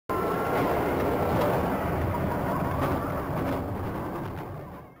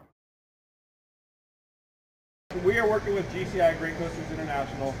we are working with GCI, Great Coasters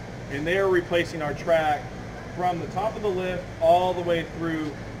International, and they are replacing our track from the top of the lift all the way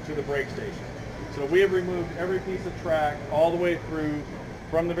through to the brake station. So we have removed every piece of track all the way through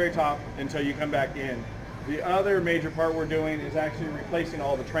from the very top until you come back in. The other major part we're doing is actually replacing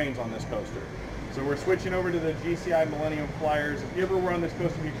all the trains on this coaster. So we're switching over to the GCI Millennium Flyers. If you ever were on this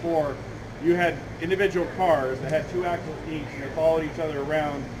coaster before, you had individual cars that had 2 axles each and they followed each other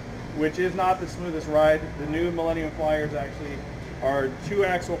around, which is not the smoothest ride. The new Millennium Flyers actually are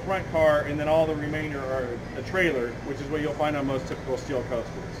 2-axle front car, and then all the remainder are a trailer, which is what you'll find on most typical steel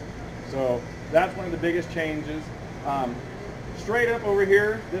coasters. So that's one of the biggest changes. Straight up over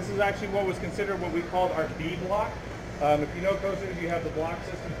here, this is actually what was considered what we called our B block. If you know coasters, you have the block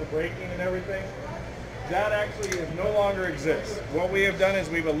system for braking and everything. That actually no longer exists. What we have done is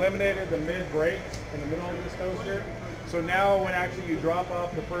we've eliminated the mid brakes in the middle of this coaster. So now when actually you drop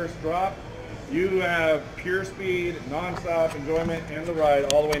off the first drop, you have pure speed, non-stop enjoyment and the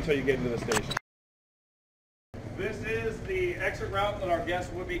ride all the way until you get into the station. This is the exit route that our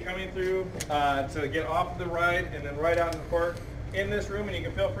guests would be coming through to get off the ride and then right out in the court. In this room, and you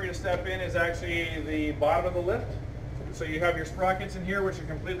can feel free to step in, is actually the bottom of the lift. So you have your sprockets in here, which are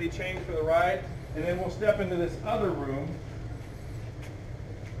completely changed for the ride. And then we'll step into this other room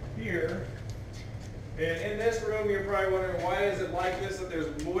here. And in this room, you're probably wondering, why is it like this, that there's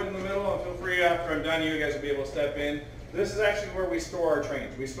wood in the middle? And feel free, after I'm done, you guys will be able to step in. This is actually where we store our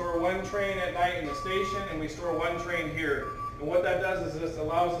trains. We store one train at night in the station, and we store one train here. And what that does is this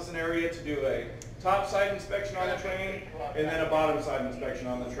allows us an area to do a top side inspection on the train, and then a bottom side inspection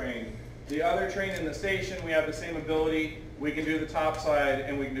on the train. The other train in the station, we have the same ability. We can do the top side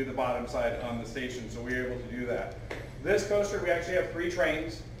and we can do the bottom side on the station, so we're able to do that. This coaster, we actually have 3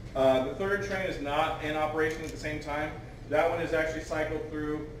 trains. The third train is not in operation at the same time. That one is actually cycled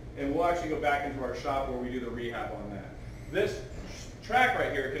through, and we'll actually go back into our shop where we do the rehab on that. This track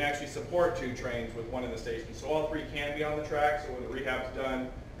right here can actually support 2 trains with one in the station, so all 3 can be on the track. So when the rehab's done,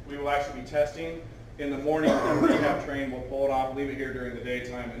 we will actually be testing. In the morning, the rehab train, we'll pull it off, leave it here during the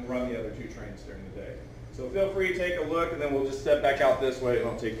daytime, and run the other 2 trains during the day. So feel free to take a look, and then we'll just step back out this way, and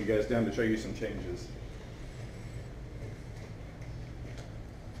I'll take you guys down to show you some changes.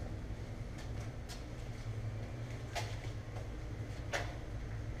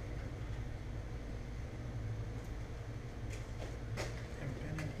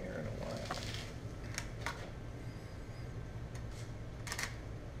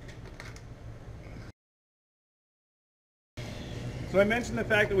 So I mentioned the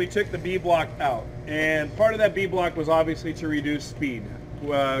fact that we took the B block out, and part of that B block was obviously to reduce speed.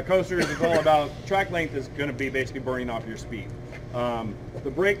 Coasters is all about track length is going to be basically burning off your speed. The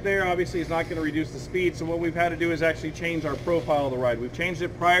brake there obviously is not going to reduce the speed, so what we've had to do is actually change our profile of the ride. We've changed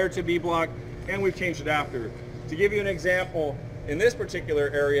it prior to B block, and we've changed it after. To give you an example, in this particular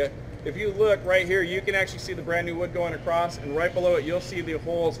area, if you look right here, you can actually see the brand new wood going across, and right below it you'll see the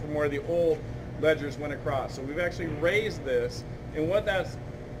holes from where the old ledgers went across. So we've actually raised this, and what that's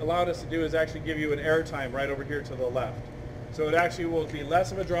allowed us to do is actually give you an air time right over here to the left. So it actually will be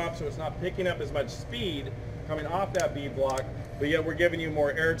less of a drop, so it's not picking up as much speed coming off that B block, but yet we're giving you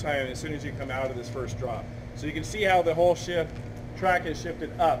more air time as soon as you come out of this first drop. So you can see how the whole track has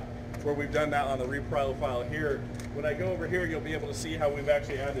shifted up, where we've done that on the reprofile here. When I go over here, you'll be able to see how we've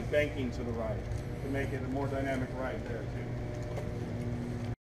actually added banking to the ride to make it a more dynamic ride there too.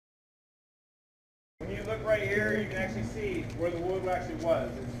 When you look right here, you can actually see where the wood actually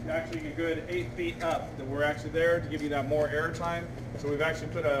was. It's actually a good 8 feet up that we're actually there to give you that more air time. So we've actually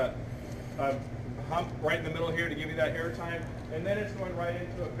put a hump right in the middle here to give you that air time. And then it's going right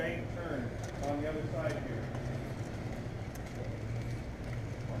into a bank turn on the other side here.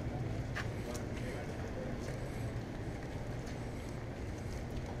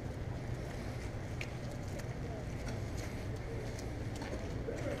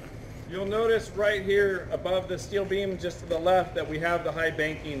 You'll notice right here above the steel beam just to the left that we have the high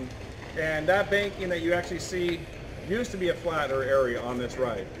banking, and that banking that you actually see used to be a flatter area on this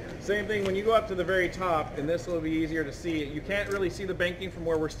ride. Same thing when you go up to the very top, and this will be easier to see. You can't really see the banking from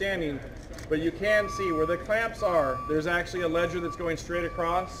where we're standing, but you can see where the clamps are. There's actually a ledger that's going straight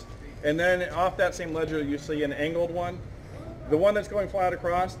across, and then off that same ledger you see an angled one. The one that's going flat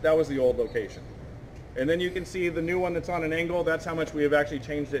across, that was the old location. And then you can see the new one that's on an angle. That's how much we have actually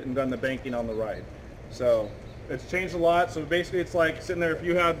changed it and done the banking on the ride. So it's changed a lot. So basically it's like sitting there, if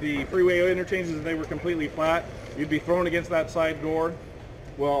you had the freeway interchanges and they were completely flat, you'd be thrown against that side door.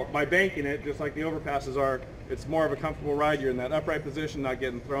 Well, by banking it, just like the overpasses are, it's more of a comfortable ride. You're in that upright position, not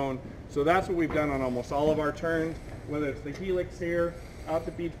getting thrown. So that's what we've done on almost all of our turns, whether it's the helix here out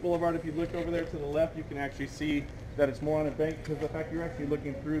to Beach Boulevard. If you look over there to the left, you can actually see that it's more on a bank because the fact you're actually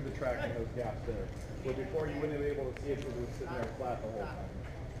looking through the track and those gaps there. Where before you wouldn't have been able to see it because it was sitting there flat the whole time.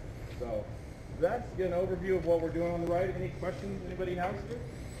 So that's an overview of what we're doing on the ride. Any questions anybody has?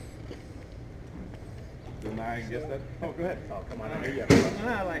 Then I guess that. Oh, go ahead. Oh, come on. Here you go.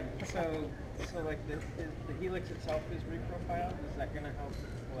 No, like so like the helix itself is reprofiled. Is that gonna help?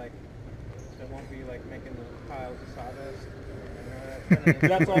 Like, so it won't be like making the piles of sawdust.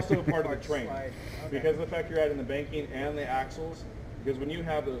 That's also a part of the train. Okay. Because of the fact you're adding the banking and the axles, because when you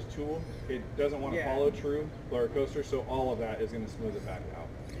have those tools, it doesn't want to follow true or coaster, so all of that is going to smooth it back out.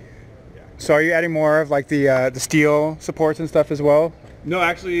 Yeah. So are you adding more of like the steel supports and stuff as well? No,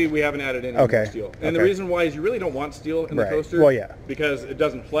 actually, we haven't added any more steel. And the reason why is you really don't want steel in the coaster. Well, yeah. Because it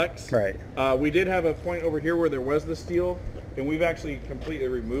doesn't flex. Right. We did have a point over here where there was the steel, and we've actually completely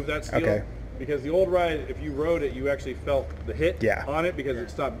removed that steel. Okay. Because the old ride, if you rode it, you actually felt the hit on it because it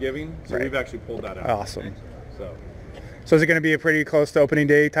stopped giving. So we've actually pulled that out. Awesome. So is it going to be a pretty close to opening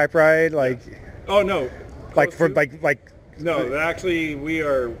day type ride? Like. Oh no. Like for like. No, actually, we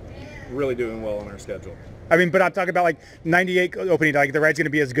are really doing well on our schedule. I mean, but I'm talking about like 98 opening day. Like the ride's going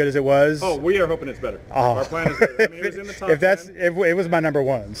to be as good as it was. Oh, we are hoping it's better. Oh. Our plan is better. I mean, it was in the top 10. It was my number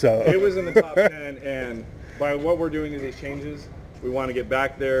one. So. It was in the top 10, and by what we're doing is these changes. We want to get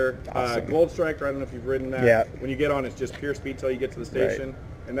back there. Awesome. Ghostrider, I don't know if you've ridden that. Yeah. When you get on, it's just pure speed till you get to the station.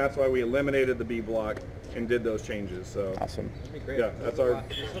 And that's why we eliminated the B block and did those changes. So awesome. That'd be great. Yeah, that's our.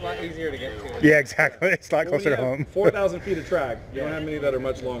 It's a lot easier to get to. Yeah, exactly. It's a lot closer to home. 4,000 feet of track. You don't have many that are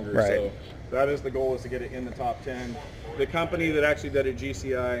much longer. Right. So that is the goal, is to get it in the top 10. The company that actually did it,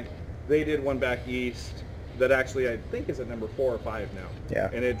 GCI, they did one back east that actually I think is at number 4 or 5 now. Yeah.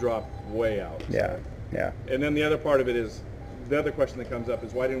 And it dropped way out. Yeah. So. Yeah. And then the other part of it is, the other question that comes up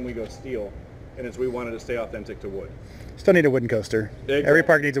is why didn't we go steel? And it's we wanted to stay authentic to wood. Still need a wooden coaster. Exactly. Every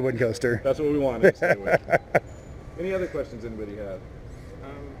park needs a wooden coaster. That's what we wanted to stay with. Any other questions anybody have?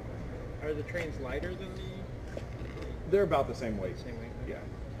 Are the trains lighter than the? They're about the same weight. Same weight. Yeah,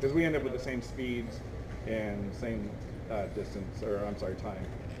 because we end up with the same speeds and same distance, or I'm sorry, time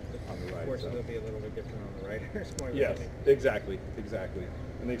on the ride. Of course, it'll be a little bit different on the riders. Yes, exactly.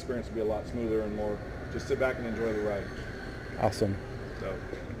 And the experience will be a lot smoother and more just sit back and enjoy the ride. Awesome. So,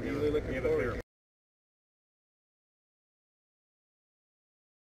 really looking forward to it.